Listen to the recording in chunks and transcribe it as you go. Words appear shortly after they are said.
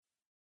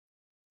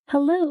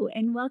Hello,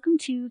 and welcome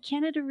to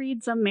Canada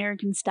Reads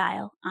American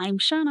Style. I'm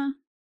Shauna.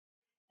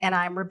 And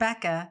I'm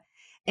Rebecca.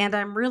 And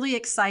I'm really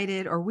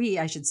excited, or we,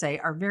 I should say,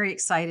 are very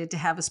excited to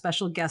have a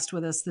special guest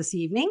with us this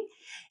evening.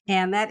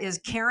 And that is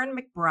Karen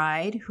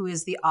McBride, who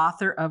is the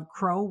author of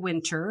Crow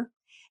Winter.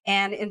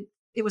 It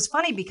was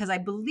funny because I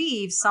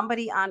believe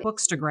somebody on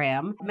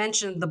Bookstagram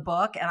mentioned the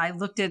book, and I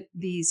looked at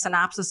the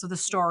synopsis of the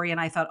story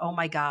and I thought, oh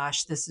my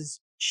gosh, this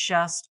is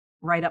just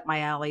right up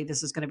my alley.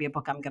 This is going to be a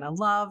book I'm going to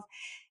love.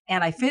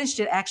 And I finished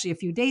it actually a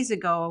few days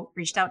ago,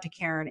 reached out to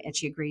Karen, and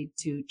she agreed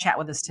to chat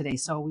with us today.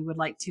 So we would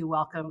like to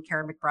welcome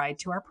Karen McBride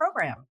to our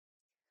program.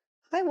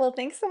 Hi, well,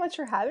 thanks so much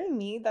for having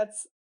me.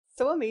 That's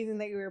so amazing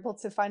that you were able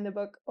to find the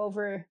book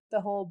over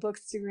the whole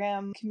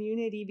Bookstagram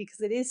community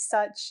because it is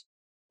such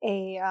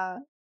a uh,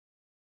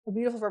 a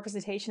beautiful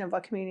representation of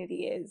what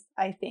community is,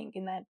 I think,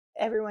 in that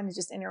everyone is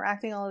just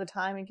interacting all the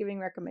time and giving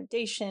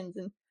recommendations,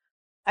 and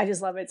I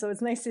just love it. So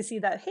it's nice to see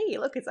that, hey,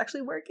 look, it's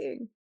actually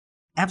working.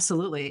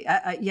 Absolutely.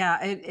 Yeah.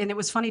 And it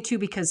was funny too,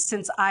 because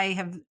since I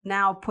have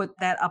now put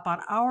that up on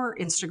our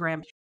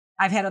Instagram,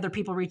 I've had other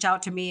people reach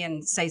out to me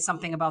and say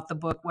something about the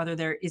book,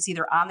 whether it's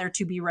either on their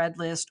to be read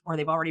list or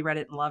they've already read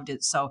it and loved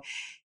it. So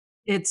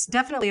it's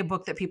definitely a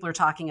book that people are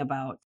talking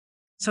about.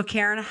 So,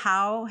 Karen,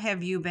 how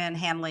have you been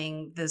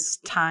handling this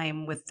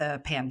time with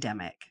the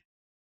pandemic?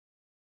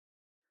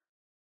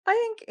 I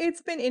think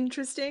it's been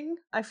interesting.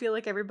 I feel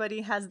like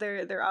everybody has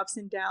their ups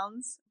and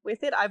downs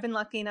with it. I've been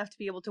lucky enough to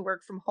be able to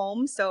work from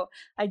home, so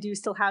I do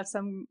still have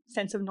some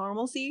sense of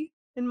normalcy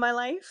in my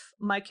life.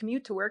 My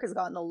commute to work has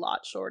gotten a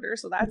lot shorter,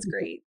 so that's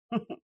great.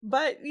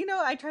 But,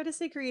 I try to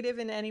stay creative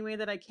in any way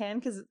that I can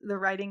because the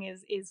writing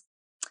is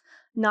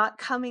not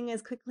coming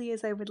as quickly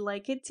as I would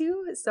like it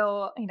to.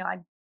 So,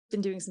 I've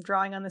been doing some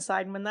drawing on the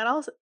side, and when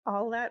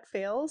all that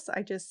fails,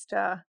 I just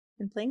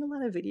been playing a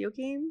lot of video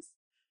games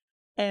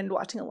and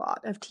watching a lot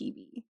of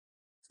TV.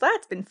 So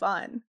that's been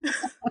fun.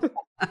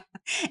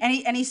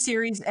 Any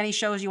series, any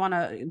shows you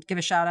wanna give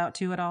a shout out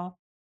to at all?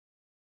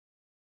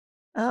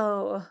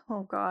 Oh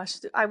gosh.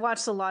 I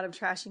watched a lot of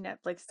trashy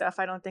Netflix stuff.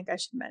 I don't think I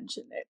should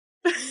mention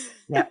it.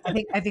 Yeah,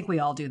 I think we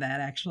all do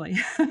that actually.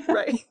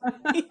 Right.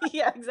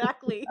 Yeah,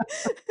 exactly.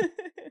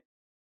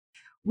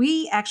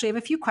 We actually have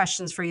a few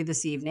questions for you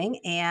this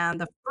evening,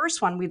 and the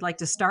first one we'd like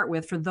to start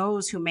with for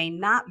those who may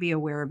not be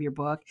aware of your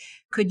book,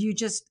 could you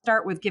just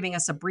start with giving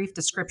us a brief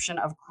description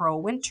of Crow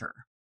Winter?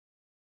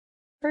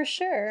 For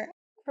sure.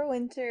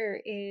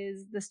 Winter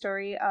is the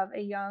story of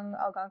a young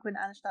Algonquin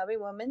Anishinaabe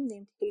woman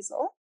named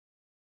Hazel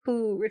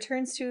who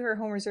returns to her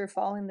home reserve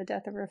following the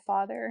death of her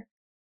father.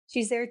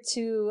 She's there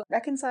to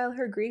reconcile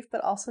her grief,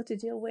 but also to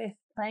deal with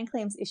land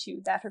claims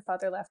issue that her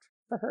father left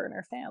for her and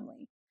her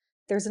family.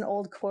 There's an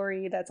old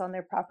quarry that's on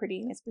their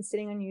property and it's been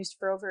sitting unused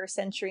for over a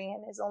century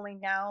and is only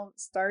now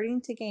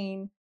starting to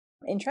gain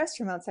interest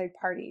from outside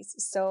parties.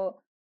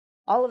 So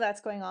all of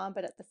that's going on,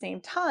 but at the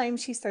same time,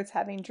 she starts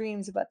having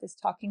dreams about this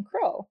talking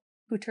crow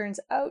who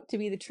turns out to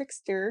be the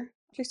trickster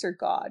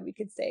god, we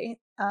could say,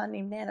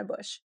 named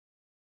Nanabush.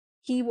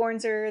 He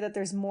warns her that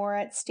there's more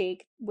at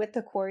stake with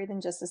the quarry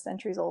than just a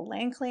centuries old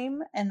land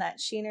claim, and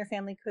that she and her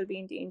family could be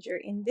in danger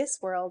in this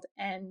world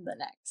and the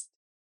next.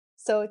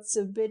 So it's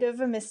a bit of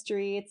a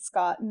mystery. It's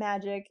got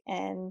magic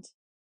and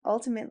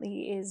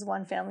ultimately is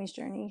one family's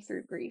journey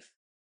through grief.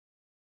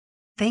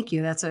 Thank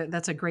you. That's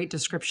a great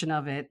description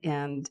of it,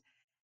 and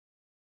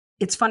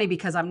it's funny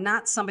because I'm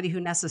not somebody who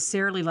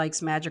necessarily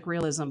likes magic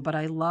realism, but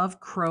I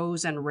love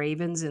crows and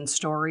ravens in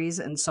stories,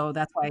 and so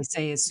that's why I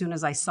say as soon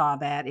as I saw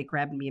that, it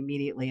grabbed me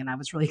immediately, and I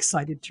was really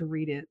excited to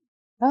read it.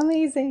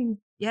 Amazing.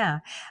 Yeah.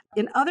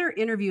 In other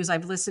interviews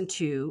I've listened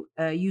to,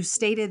 you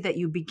stated that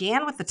you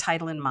began with the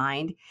title in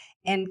mind.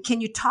 And can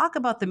you talk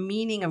about the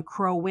meaning of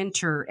Crow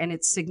Winter and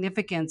its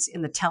significance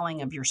in the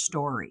telling of your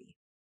story?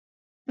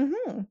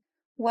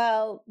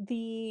 Well,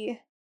 the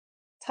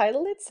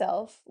title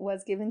itself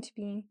was given to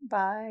me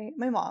by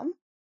my mom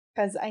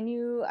because I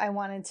knew I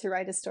wanted to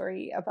write a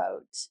story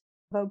about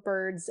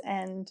birds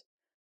and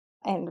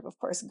of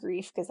course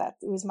grief because that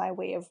was my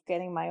way of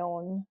getting my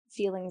own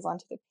feelings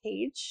onto the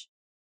page.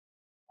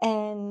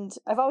 And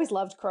I've always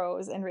loved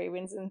crows and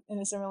ravens in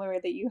a similar way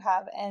that you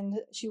have. And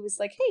she was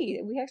like,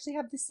 "Hey, we actually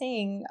have this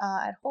saying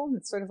at home.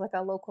 It's sort of like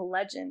a local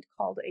legend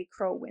called a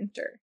crow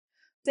winter."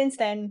 Since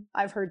then,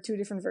 I've heard two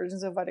different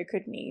versions of what it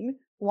could mean.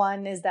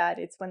 One is that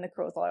it's when the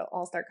crows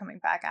all start coming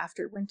back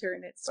after winter,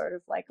 and it's sort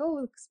of like,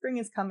 oh, spring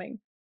is coming,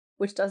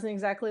 which doesn't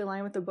exactly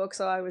align with the book.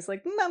 So I was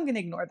like, I'm going to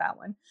ignore that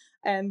one.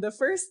 And the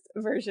first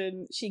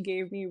version she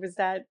gave me was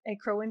that a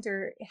crow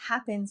winter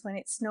happens when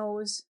it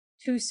snows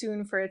too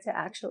soon for it to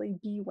actually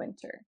be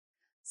winter.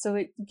 So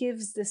it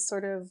gives this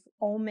sort of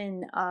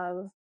omen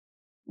of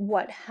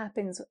what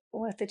happens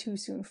with the too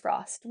soon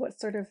frost, what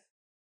sort of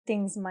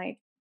things might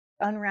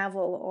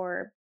unravel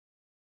or,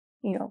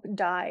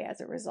 die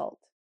as a result.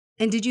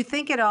 And did you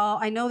think at all?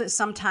 I know that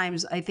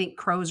sometimes I think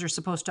crows are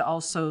supposed to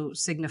also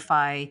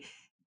signify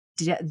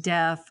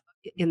death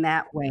in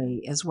that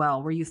way as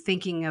well. Were you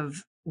thinking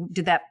of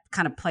did that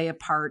kind of play a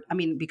part? I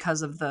mean,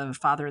 because of the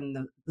father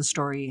in the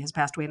story has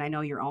passed away, and I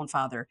know your own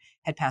father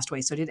had passed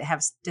away. So did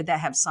that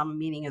have some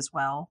meaning as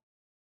well?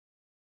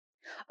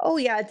 Oh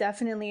yeah,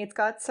 definitely. It's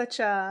got such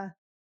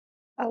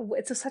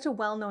such a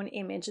well-known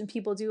image, and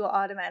people do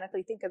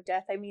automatically think of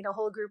death. I mean, a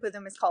whole group of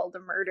them is called the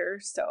murder,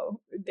 so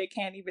they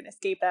can't even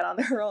escape that on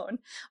their own.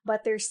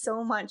 But there's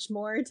so much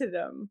more to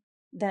them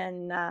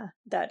than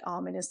that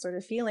ominous sort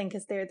of feeling,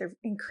 because they're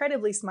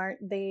incredibly smart.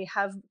 They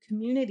have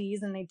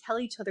communities, and they tell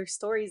each other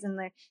stories, and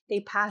they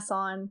pass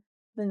on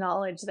the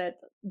knowledge that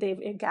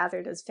they've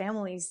gathered as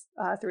families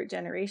through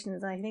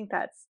generations. And I think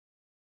that's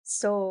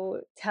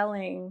so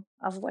telling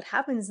of what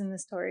happens in the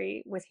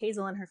story with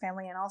Hazel and her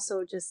family, and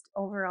also just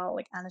overall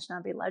like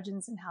Anishinaabe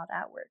legends and how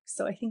that works.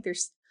 So I think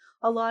there's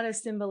a lot of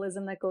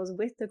symbolism that goes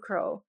with the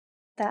crow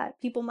that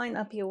people might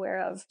not be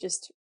aware of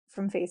just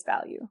from face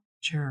value.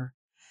 Sure.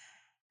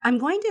 I'm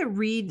going to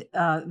read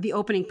the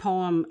opening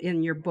poem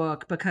in your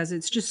book because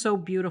it's just so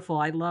beautiful.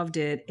 I loved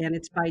it. And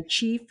it's by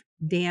Chief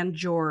Dan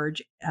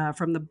George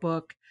from the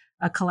book,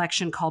 a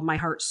collection called My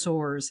Heart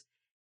Soars.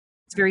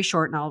 It's very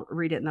short, and I'll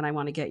read it, and then I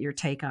want to get your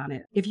take on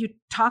it. If you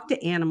talk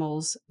to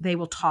animals, they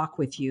will talk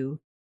with you,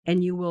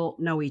 and you will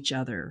know each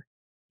other.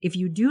 If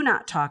you do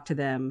not talk to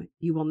them,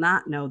 you will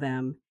not know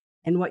them,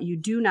 and what you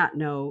do not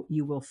know,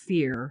 you will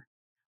fear.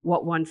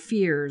 What one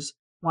fears,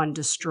 one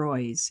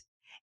destroys.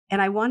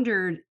 And I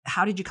wondered,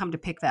 how did you come to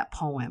pick that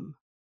poem?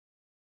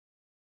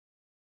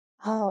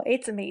 Oh,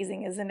 it's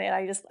amazing, isn't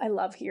it? I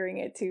love hearing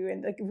it too.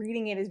 And like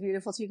reading it is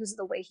beautiful too because of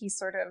the way he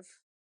sort of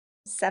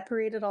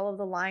separated all of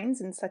the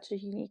lines in such a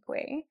unique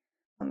way.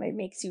 It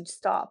makes you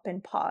stop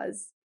and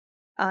pause.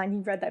 And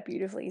you read that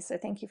beautifully. So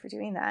thank you for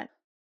doing that.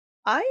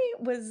 I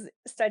was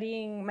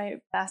studying my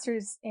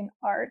master's in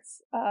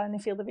arts in the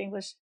field of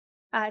English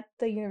at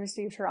the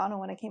University of Toronto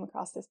when I came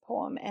across this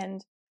poem.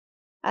 And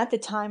at the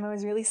time, I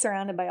was really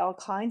surrounded by all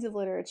kinds of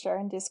literature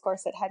and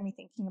discourse that had me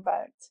thinking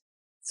about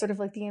sort of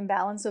like the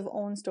imbalance of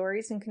own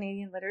stories in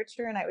Canadian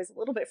literature. And I was a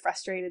little bit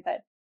frustrated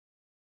that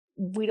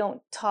we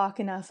don't talk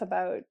enough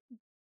about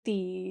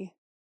the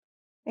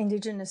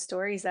Indigenous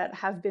stories that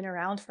have been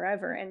around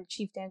forever. And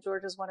Chief Dan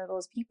George is one of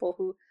those people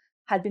who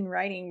had been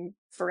writing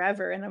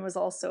forever and then was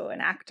also an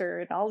actor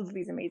and all of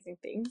these amazing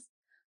things.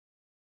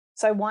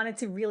 So I wanted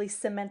to really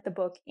cement the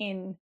book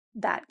in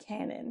that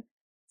canon.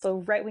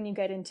 So right when you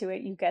get into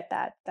it, you get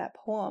that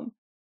poem.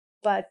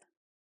 But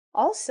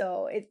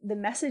also, the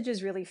message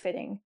is really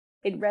fitting.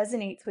 It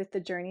resonates with the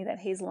journey that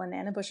Hazel and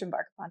Nanabush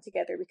embark upon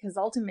together because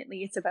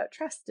ultimately it's about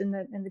trust in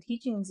the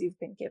teachings you've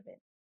been given.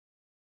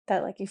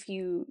 That like if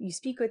you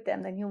speak with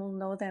them, then you will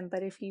know them.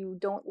 But if you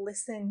don't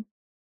listen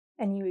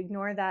and you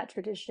ignore that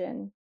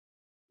tradition,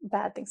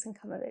 bad things can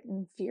come of it,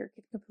 and fear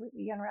could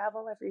completely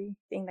unravel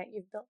everything that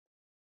you've built.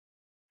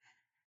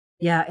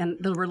 Yeah, and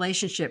the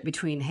relationship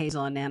between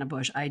Hazel and Nana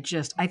Bush, I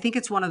think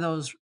it's one of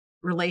those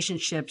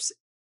relationships,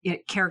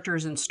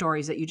 characters and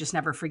stories that you just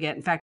never forget.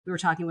 In fact, we were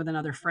talking with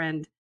another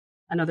friend,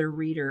 another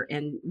reader,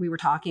 and we were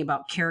talking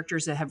about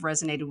characters that have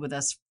resonated with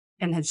us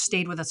and have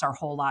stayed with us our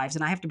whole lives.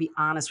 And I have to be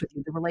honest with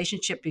you, the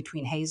relationship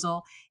between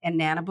Hazel and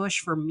Nana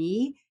Bush for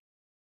me,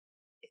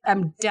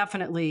 I'm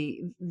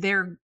definitely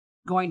they're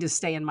going to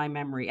stay in my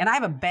memory. And I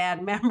have a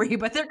bad memory,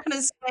 but they're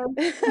going to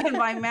stay in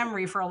my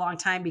memory for a long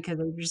time because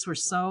they just were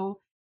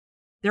so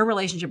their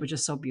relationship was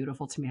just so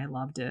beautiful to me. I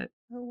loved it.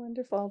 Oh,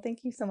 wonderful.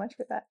 Thank you so much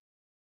for that.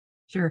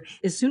 Sure.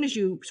 As soon as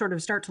you sort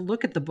of start to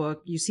look at the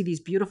book, you see these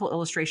beautiful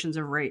illustrations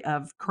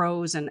of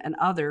crows and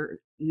other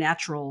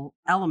natural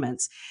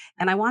elements.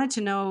 And I wanted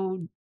to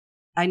know,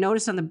 I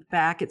noticed on the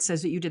back it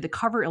says that you did the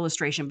cover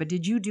illustration, but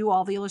did you do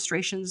all the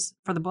illustrations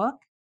for the book?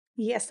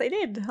 Yes, I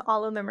did.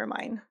 All of them are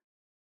mine.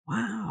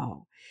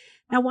 Wow.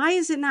 Now, why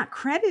is it not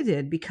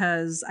credited?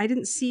 Because I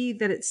didn't see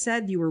that it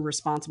said you were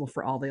responsible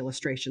for all the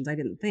illustrations. I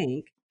didn't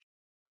think.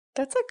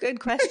 That's a good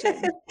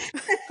question.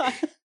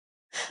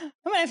 I'm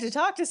gonna have to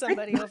talk to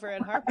somebody over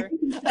at Harper.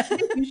 I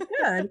think you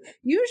should.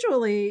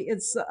 Usually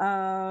it's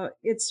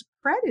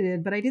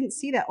credited, but I didn't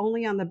see that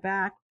only on the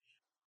back.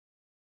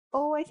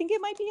 Oh, I think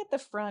it might be at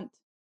the front,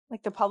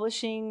 like the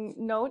publishing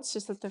notes,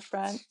 just at the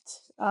front.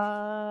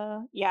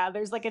 Yeah,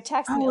 there's like a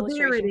text and Oh,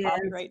 there it illustration is.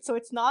 copyright, so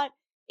it's not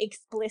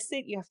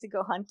explicit. You have to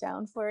go hunt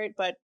down for it,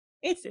 but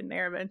it's in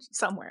there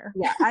somewhere.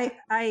 Yeah,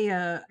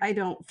 I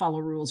don't follow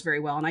rules very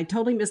well, and I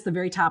totally missed the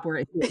very top where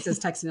it says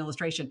text and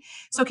illustration.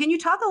 So can you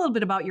talk a little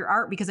bit about your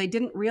art? Because I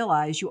didn't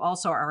realize you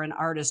also are an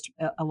artist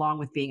along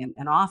with being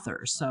an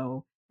author.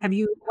 So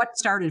what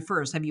started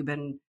first? Have you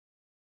been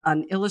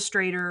an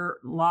illustrator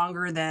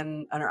longer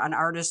than an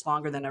artist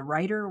longer than a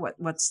writer?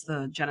 What's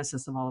the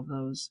genesis of all of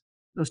those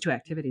two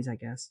activities, I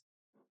guess?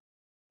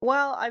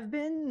 Well, I've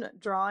been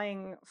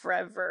drawing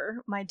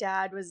forever. My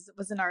dad was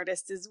an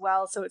artist as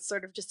well, so it's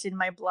sort of just in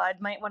my blood.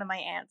 My one of my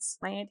aunts,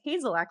 my aunt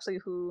Hazel actually,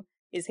 who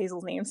is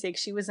Hazel's namesake,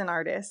 she was an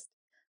artist.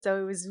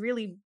 So it was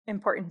really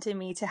important to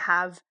me to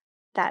have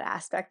that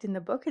aspect in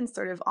the book and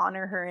sort of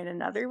honor her in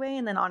another way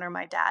and then honor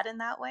my dad in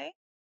that way.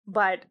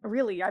 But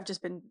really, I've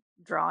just been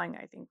drawing,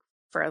 I think,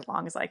 for as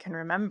long as I can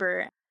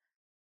remember.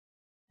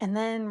 And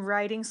then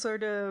writing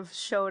sort of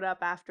showed up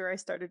after I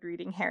started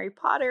reading Harry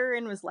Potter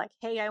and was like,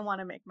 hey, I want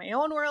to make my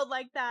own world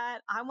like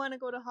that. I want to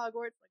go to Hogwarts.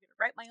 I'm going to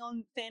write my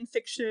own fan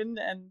fiction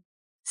and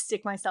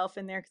stick myself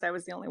in there because that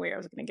was the only way I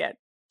was going to get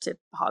to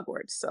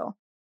Hogwarts. So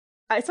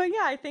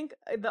yeah, I think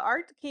the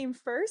art came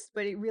first,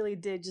 but it really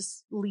did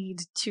just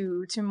lead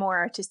to more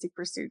artistic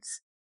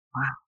pursuits.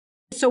 Wow.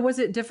 So was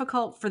it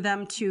difficult for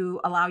them to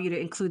allow you to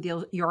include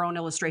your own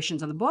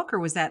illustrations in the book, or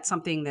was that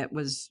something that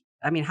was,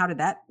 I mean, how did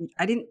that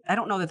I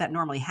don't know that that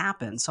normally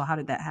happens, so how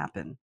did that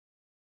happen?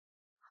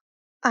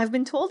 I've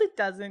been told it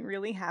doesn't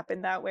really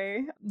happen that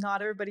way.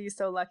 Not everybody is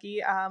so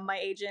lucky. My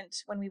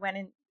agent, when we went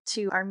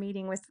into our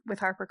meeting with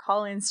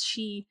HarperCollins,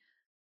 she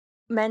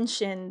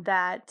mentioned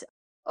that,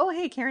 "Oh,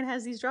 hey, Karen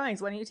has these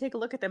drawings. Why don't you take a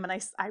look at them?" And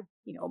I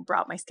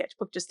brought my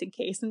sketchbook just in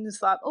case, and just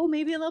thought, "Oh,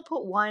 maybe they'll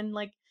put one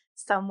like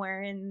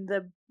somewhere in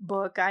the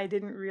book." I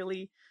didn't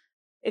really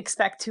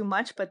expect too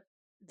much, but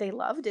they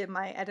loved it.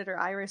 My editor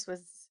Iris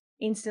was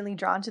instantly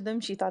drawn to them.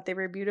 She thought they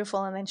were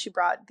beautiful, and then she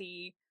brought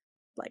the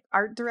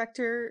art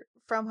director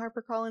from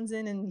HarperCollins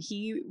in, and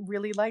he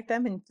really liked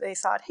them. And they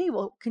thought, "Hey,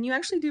 well, can you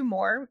actually do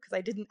more?" Because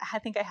I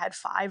think I had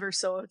five or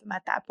so of them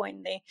at that point,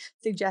 and they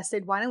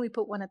suggested, "Why don't we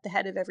put one at the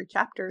head of every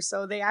chapter?"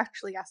 So they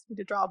actually asked me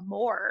to draw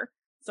more.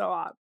 So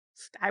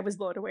I was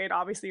blown away. And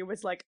obviously, it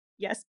was like,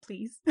 "Yes,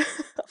 please,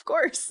 of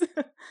course."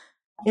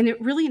 And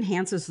it really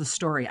enhances the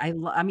story.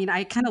 I mean,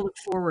 I kinda look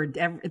forward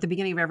at the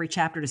beginning of every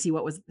chapter to see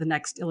what was the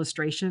next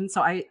illustration.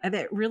 So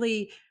that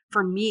really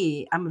for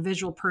me, I'm a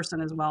visual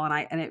person as well,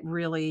 and it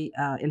really,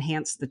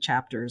 enhanced the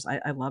chapters.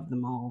 I love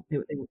them all.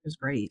 It was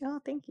great.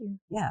 Oh, thank you.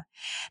 Yeah.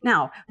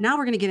 Now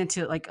we're gonna get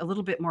into, like, a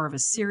little bit more of a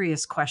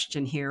serious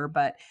question here,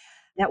 but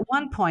at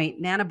one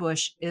point, Nana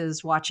Bush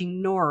is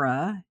watching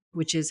Nora,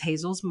 which is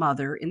Hazel's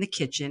mother, in the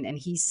kitchen, and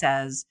he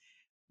says,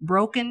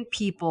 "Broken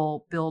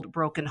people build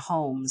broken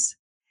homes."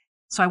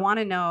 So I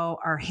wanna know,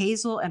 are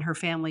Hazel and her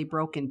family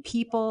broken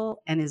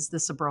people, and is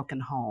this a broken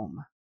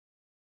home?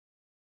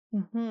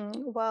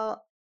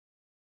 Well,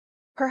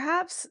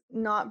 perhaps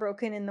not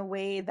broken in the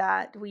way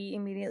that we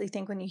immediately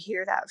think when you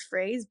hear that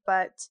phrase,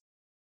 but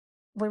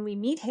when we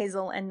meet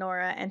Hazel and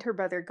Nora and her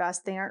brother Gus,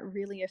 they aren't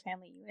really a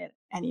family unit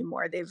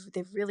anymore.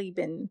 They've really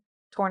been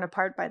torn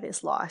apart by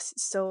this loss.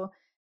 So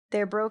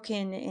they're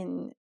broken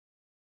in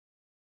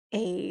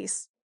a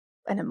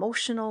an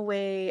emotional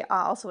way,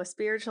 also a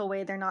spiritual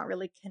way. They're not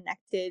really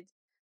connected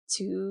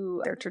to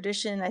their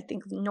tradition. I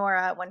think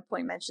Nora at one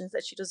point mentions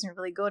that she doesn't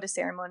really go to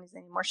ceremonies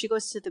anymore. She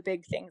goes to the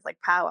big things like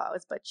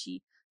powwows, but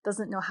she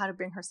doesn't know how to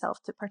bring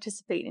herself to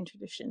participate in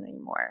tradition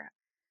anymore.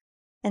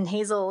 And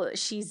Hazel,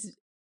 she's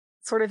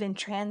sort of in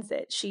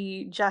transit.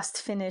 She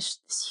just finished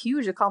this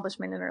huge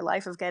accomplishment in her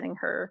life of getting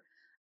her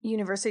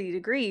university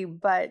degree,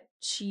 but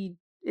she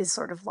is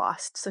sort of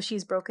lost. So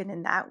she's broken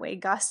in that way.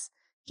 Gus,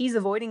 he's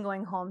avoiding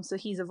going home, so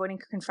he's avoiding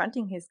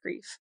confronting his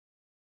grief.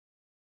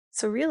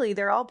 So really,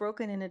 they're all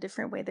broken in a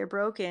different way. They're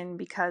broken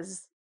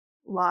because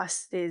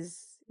loss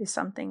is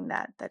something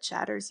that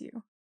shatters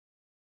you.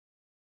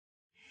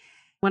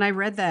 When I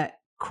read that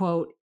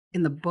quote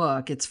in the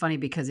book, it's funny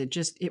because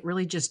it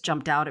really just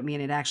jumped out at me,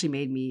 and it actually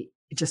made me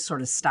just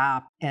sort of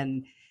stop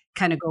and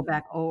kinda go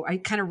back. Oh, I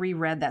kinda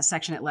reread that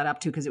section it led up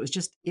to because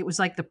it was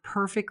like the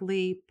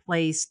perfectly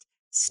placed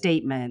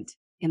statement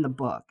in the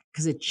book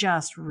because it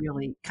just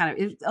really kind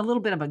of a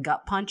little bit of a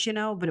gut punch,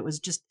 but it was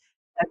just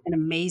an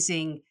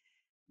amazing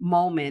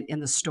moment in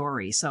the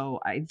story. So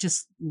I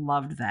just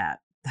loved that.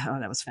 Oh,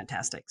 that was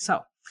fantastic.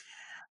 So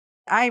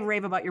I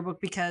rave about your book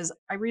because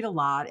I read a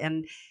lot,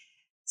 and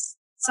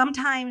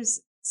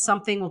sometimes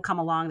something will come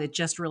along that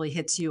just really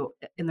hits you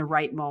in the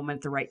right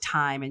moment, the right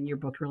time, and your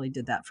book really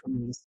did that for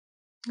me.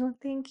 Oh,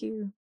 thank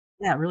you.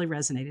 Yeah, it really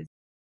resonated.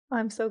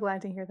 I'm so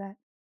glad to hear that.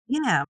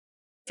 Yeah.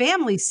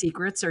 Family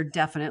secrets are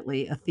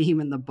definitely a theme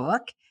in the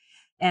book.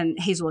 And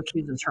Hazel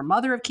accuses her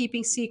mother of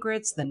keeping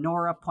secrets. Then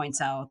Nora points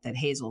out that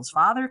Hazel's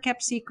father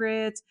kept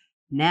secrets.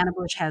 Nana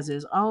Bush has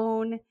his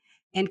own.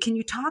 And can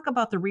you talk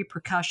about the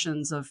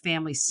repercussions of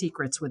family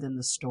secrets within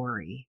the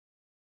story?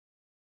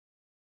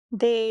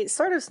 They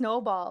sort of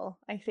snowball,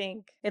 I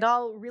think. It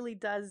all really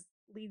does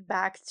lead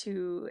back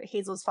to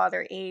Hazel's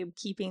father, Abe,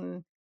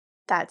 keeping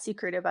that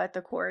secret about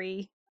the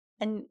quarry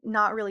and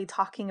not really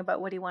talking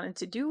about what he wanted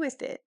to do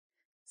with it.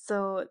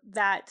 So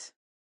that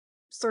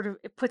sort of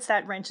it puts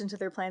that wrench into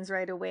their plans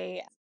right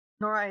away.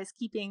 Nora is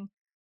keeping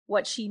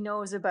what she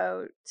knows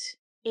about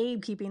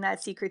Abe, keeping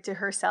that secret to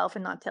herself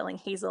and not telling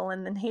Hazel.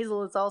 And then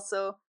Hazel is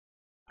also,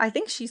 I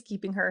think she's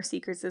keeping her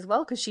secrets as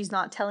well because she's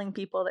not telling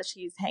people that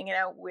she's hanging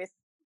out with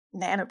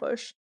Nana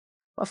Bush.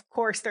 Of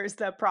course, there's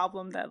the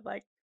problem that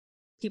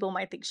people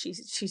might think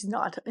she's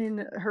not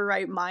in her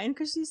right mind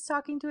because she's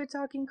talking to a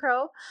talking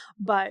crow,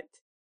 but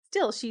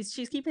still, she's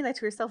keeping that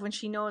to herself when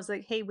she knows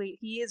like, hey, wait,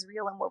 he is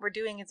real and what we're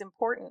doing is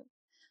important.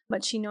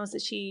 But she knows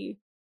that she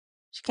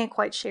can't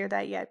quite share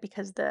that yet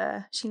because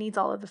the she needs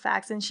all of the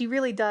facts, and she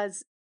really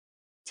does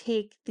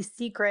take the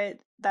secret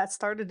that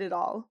started it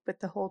all with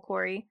the whole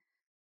quarry,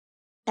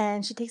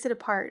 and she takes it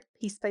apart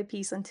piece by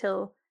piece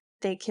until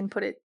they can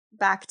put it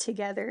back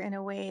together in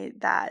a way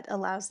that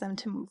allows them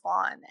to move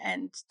on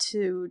and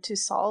to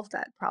solve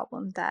that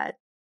problem that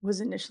was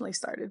initially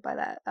started by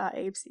that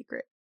Abe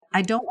secret.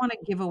 I don't wanna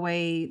give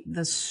away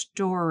the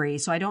story,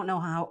 so I don't know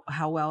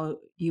how well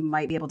you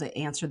might be able to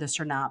answer this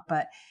or not,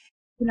 but,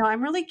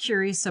 I'm really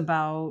curious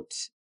about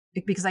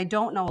because I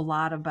don't know a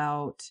lot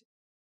about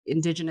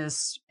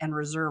indigenous and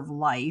reserve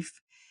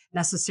life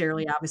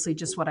necessarily, obviously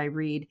just what I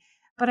read,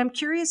 but I'm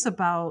curious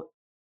about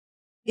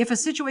if a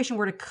situation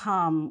were to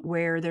come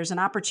where there's an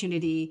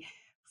opportunity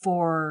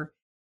for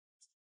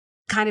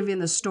kind of in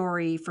the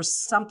story for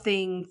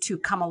something to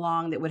come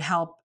along that would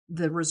help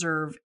the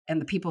reserve and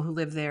the people who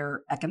live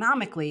there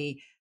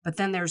economically. But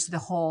then there's the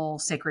whole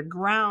sacred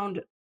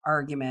ground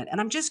argument. And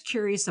I'm just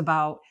curious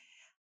about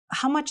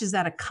how much is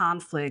that a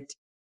conflict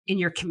in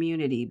your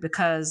community?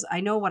 Because I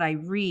know what I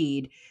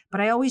read,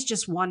 but I always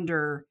just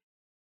wonder,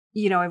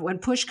 when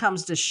push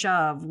comes to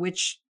shove,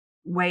 which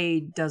way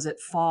does it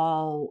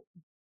fall?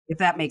 If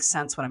that makes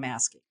sense, what I'm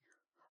asking.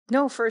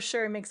 No, for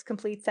sure, it makes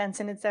complete sense,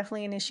 and it's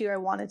definitely an issue I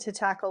wanted to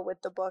tackle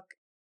with the book.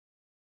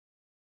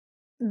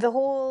 The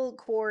whole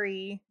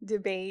quarry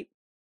debate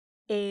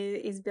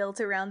is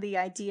built around the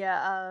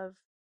idea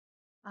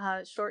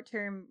of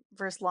short-term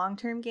versus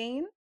long-term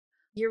gain.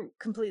 You're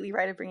completely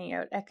right of bringing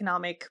out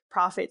economic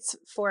profits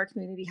for a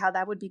community, how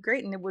that would be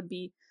great and it would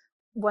be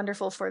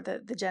wonderful for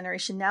the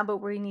generation now. But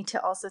we need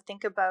to also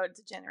think about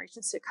the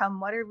generations to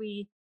come. What are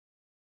we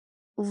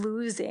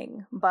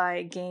losing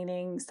by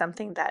gaining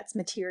something that's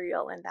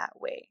material in that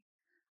way?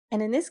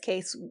 And in this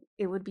case,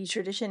 it would be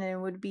tradition and it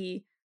would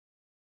be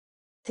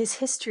this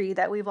history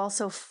that we've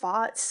also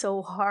fought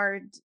so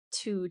hard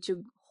to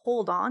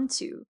hold on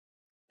to,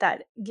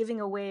 that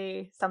giving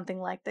away something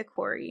like the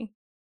quarry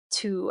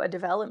to a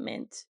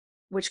development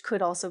which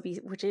could also be,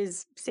 which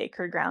is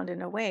sacred ground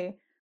in a way,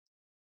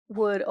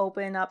 would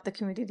open up the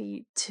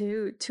community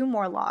to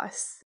more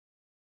loss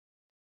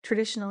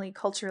traditionally,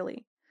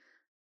 culturally.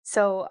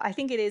 So I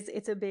think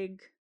it's a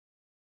big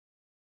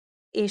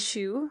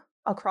issue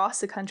across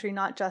the country,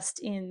 not just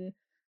in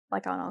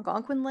like on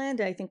Algonquin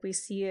land. I think we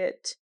see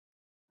it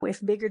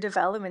with bigger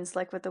developments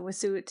like with the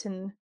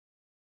Wet'suwet'en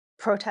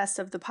protests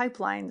of the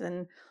pipelines,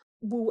 and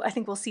I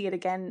think we'll see it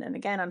again and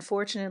again.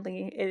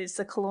 Unfortunately, it is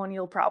a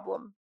colonial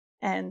problem,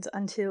 and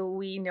until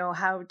we know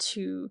how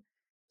to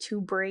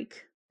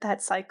break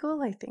that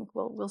cycle, I think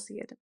we'll see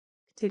it,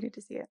 continue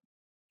to see it.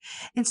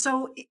 And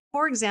so,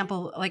 for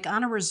example, like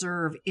on a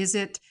reserve, is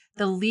it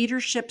the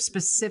leadership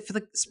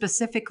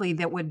specifically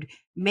that would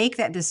make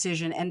that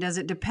decision? And does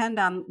it depend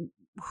on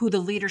who the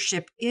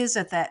leadership is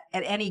at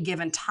any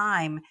given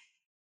time,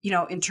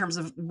 in terms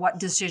of what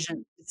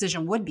decision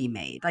would be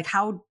made? Like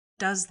how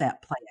does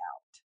that play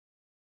out?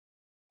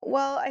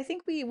 Well, I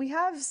think we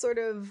have sort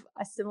of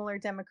a similar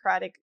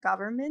democratic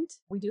government.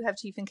 We do have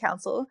chief and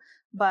council,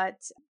 but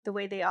the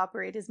way they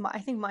operate is, I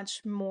think,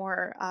 much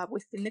more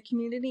within the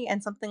community,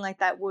 and something like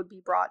that would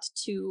be brought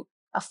to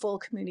a full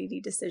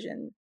community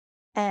decision.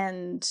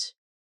 And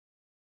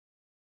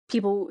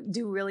people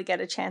do really get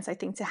a chance, I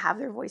think, to have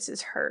their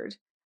voices heard,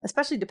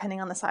 especially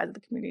depending on the size of the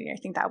community. I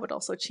think that would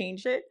also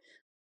change it.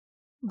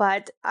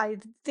 But I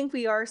think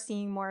we are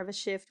seeing more of a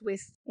shift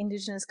with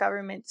Indigenous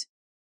government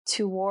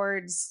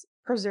towards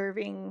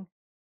preserving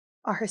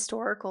our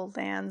historical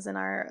lands and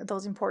our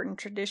those important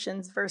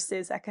traditions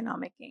versus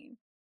economic gain.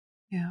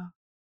 Yeah.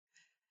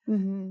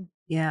 Hmm.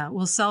 Yeah.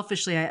 Well,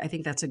 selfishly, I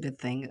think that's a good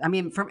thing. I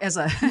mean, from as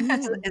a Hmm.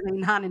 as a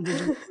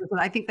non-indigenous person,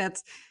 I think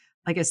that's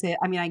like I said.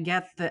 I mean, I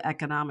get the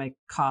economic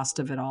cost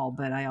of it all,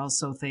 but I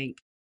also think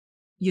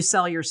you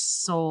sell your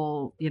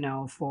soul,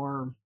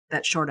 for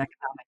that short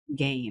economic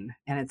gain,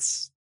 and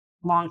it's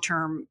long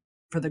term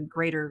for the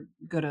greater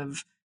good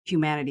of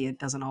humanity, it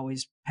doesn't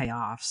always pay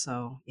off,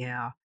 so,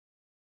 yeah.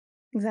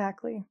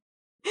 Exactly.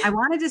 I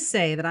wanted to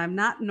say that I'm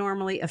not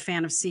normally a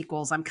fan of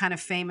sequels. I'm kind of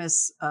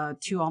famous,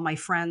 to all my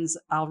friends.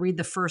 I'll read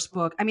the first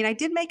book. I mean, I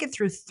did make it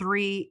through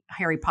 3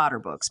 Harry Potter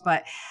books,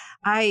 but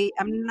I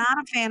am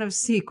not a fan of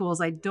sequels.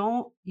 I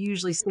don't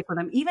usually stick with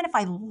them. Even if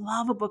I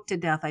love a book to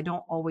death, I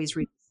don't always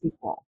read the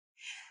sequel.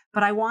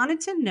 But I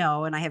wanted to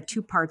know, and I have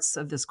 2 parts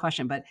of this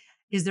question, but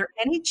is there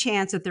any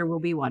chance that there will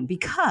be one?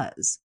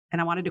 Because, and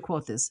I wanted to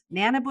quote this,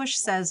 Nana Bush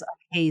says of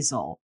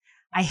Hazel,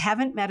 "I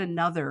haven't met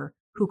another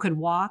who could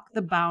walk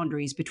the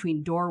boundaries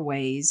between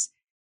doorways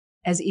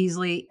as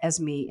easily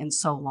as me in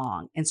so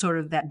long," and sort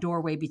of that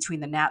doorway between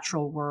the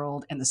natural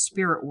world and the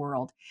spirit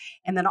world.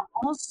 And then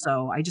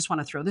also, I just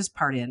wanna throw this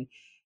part in,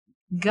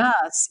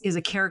 Gus is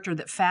a character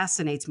that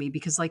fascinates me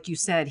because like you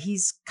said,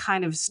 he's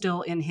kind of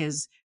still in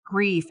his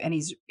grief and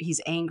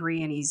he's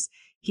angry and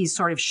he's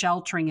sort of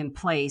sheltering in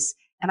place.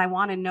 And I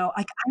want to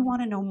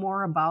know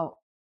more about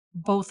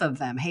both of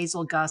them,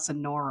 Hazel, Gus,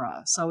 and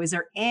Nora. So is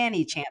there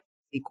any chance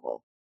of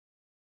sequel?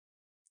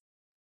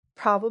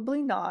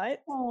 Probably not.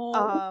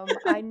 Oh.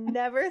 I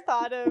never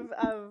thought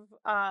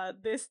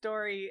of this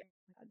story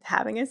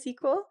having a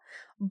sequel,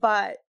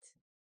 but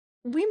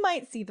we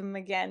might see them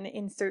again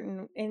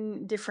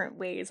in different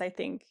ways, I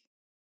think,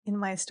 in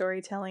my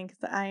storytelling,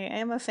 'cause I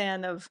am a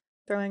fan of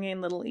throwing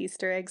in little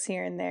Easter eggs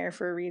here and there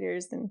for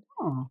readers, and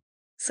Oh.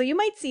 So you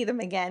might see them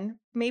again.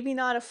 Maybe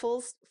not a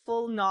full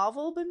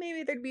novel, but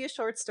maybe there'd be a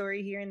short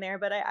story here and there.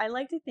 But I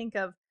like to think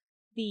of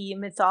the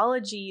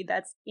mythology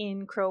that's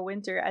in Crow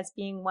Winter as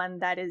being one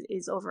that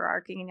is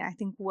overarching, and I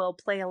think will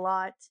play a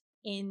lot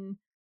in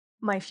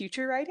my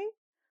future writing.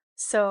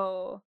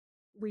 So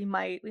we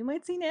might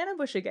see Nana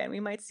Bush again. We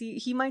might see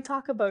he might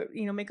talk about,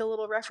 make a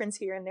little reference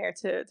here and there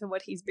to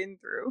what he's been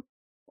through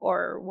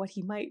or what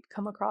he might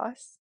come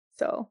across.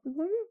 So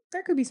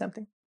there could be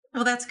something.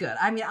 Well, that's good.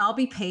 I mean, I'll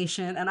be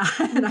patient and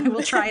I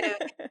will try to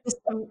just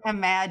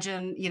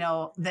imagine,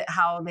 that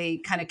how they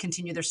kind of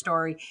continue their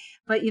story.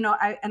 But, I'm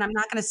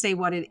not going to say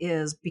what it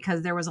is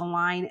because there was a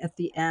line at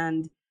the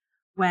end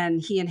when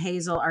he and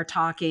Hazel are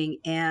talking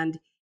and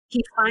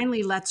he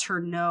finally lets her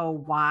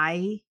know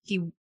why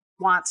he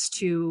wants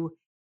to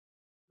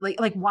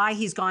like why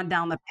he's gone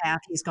down the path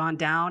he's gone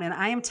down. And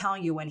I am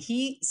telling you, when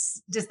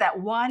just that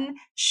one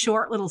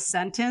short little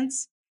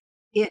sentence,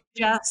 it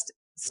just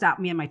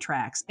stopped me in my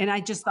tracks. And I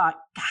just thought,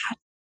 God,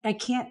 I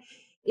can't,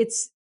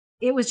 it's,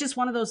 it was just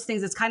one of those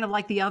things. It's kind of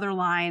like the other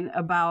line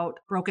about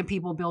broken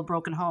people build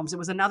broken homes. It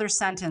was another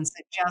sentence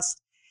that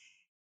just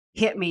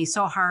hit me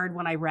so hard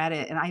when I read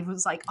it. And I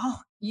was like, oh,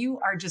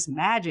 you are just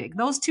magic.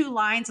 Those two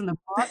lines in the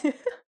book,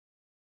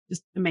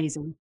 just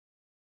amazing.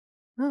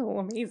 Oh,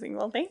 amazing.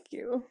 Well, thank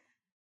you.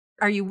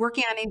 Are you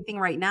working on anything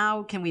right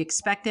now? Can we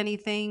expect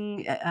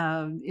anything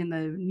in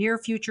the near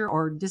future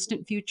or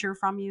distant future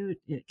from you?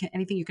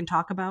 Anything you can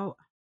talk about?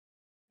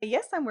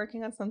 Yes, I'm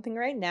working on something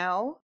right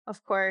now.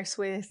 Of course,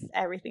 with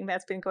everything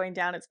that's been going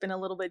down, it's been a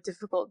little bit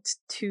difficult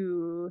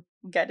to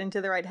get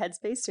into the right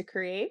headspace to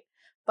create,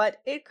 but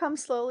it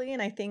comes slowly and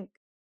I think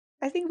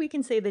we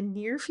can say the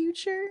near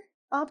future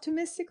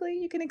optimistically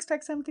you can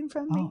expect something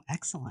from Oh, me.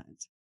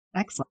 excellent.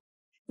 Excellent.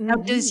 Now,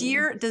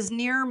 Mhm. does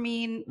near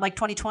mean like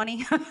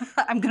 2020?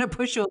 I'm gonna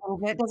push you a little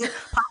bit. Does it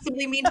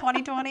possibly mean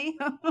 2020?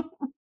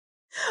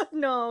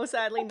 No,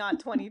 sadly not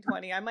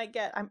 2020.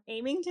 I'm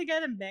aiming to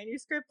get a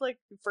manuscript like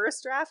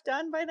first draft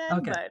done by then,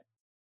 Okay. but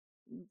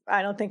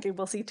I don't think we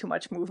will see too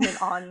much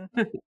movement on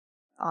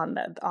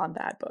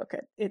that book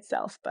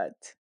itself, but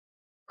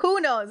who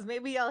knows?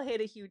 Maybe I'll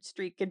hit a huge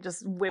streak and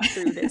just whip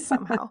through this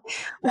somehow.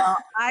 Well,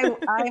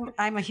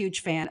 I'm a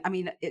huge fan. I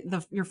mean,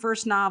 your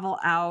first novel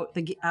out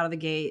of the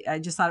gate, I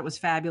just thought it was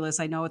fabulous.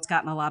 I know it's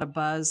gotten a lot of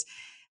buzz.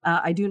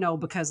 I do know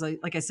because,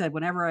 like I said,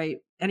 whenever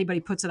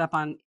anybody puts it up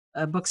on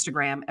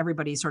Bookstagram,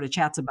 everybody sort of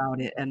chats about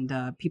it, and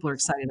people are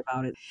excited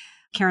about it.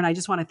 Karen, I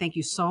just want to thank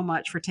you so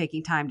much for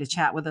taking time to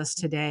chat with us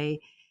today,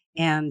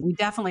 and we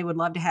definitely would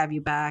love to have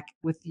you back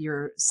with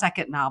your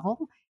second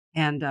novel.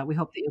 And we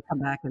hope that you'll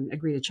come back and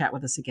agree to chat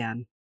with us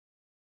again.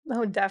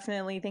 Oh,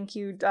 definitely. Thank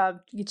you,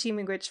 Yuchi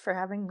Miigwech, for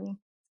having me.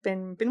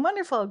 It's been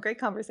wonderful. Great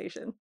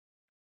conversation.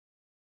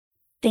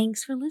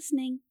 Thanks for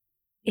listening.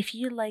 If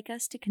you'd like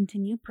us to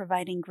continue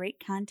providing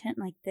great content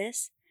like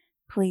this,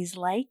 please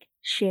like,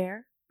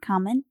 share,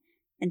 comment,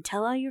 and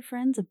tell all your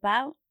friends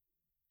about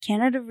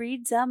Canada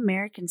Reads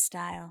American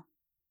Style.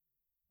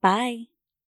 Bye.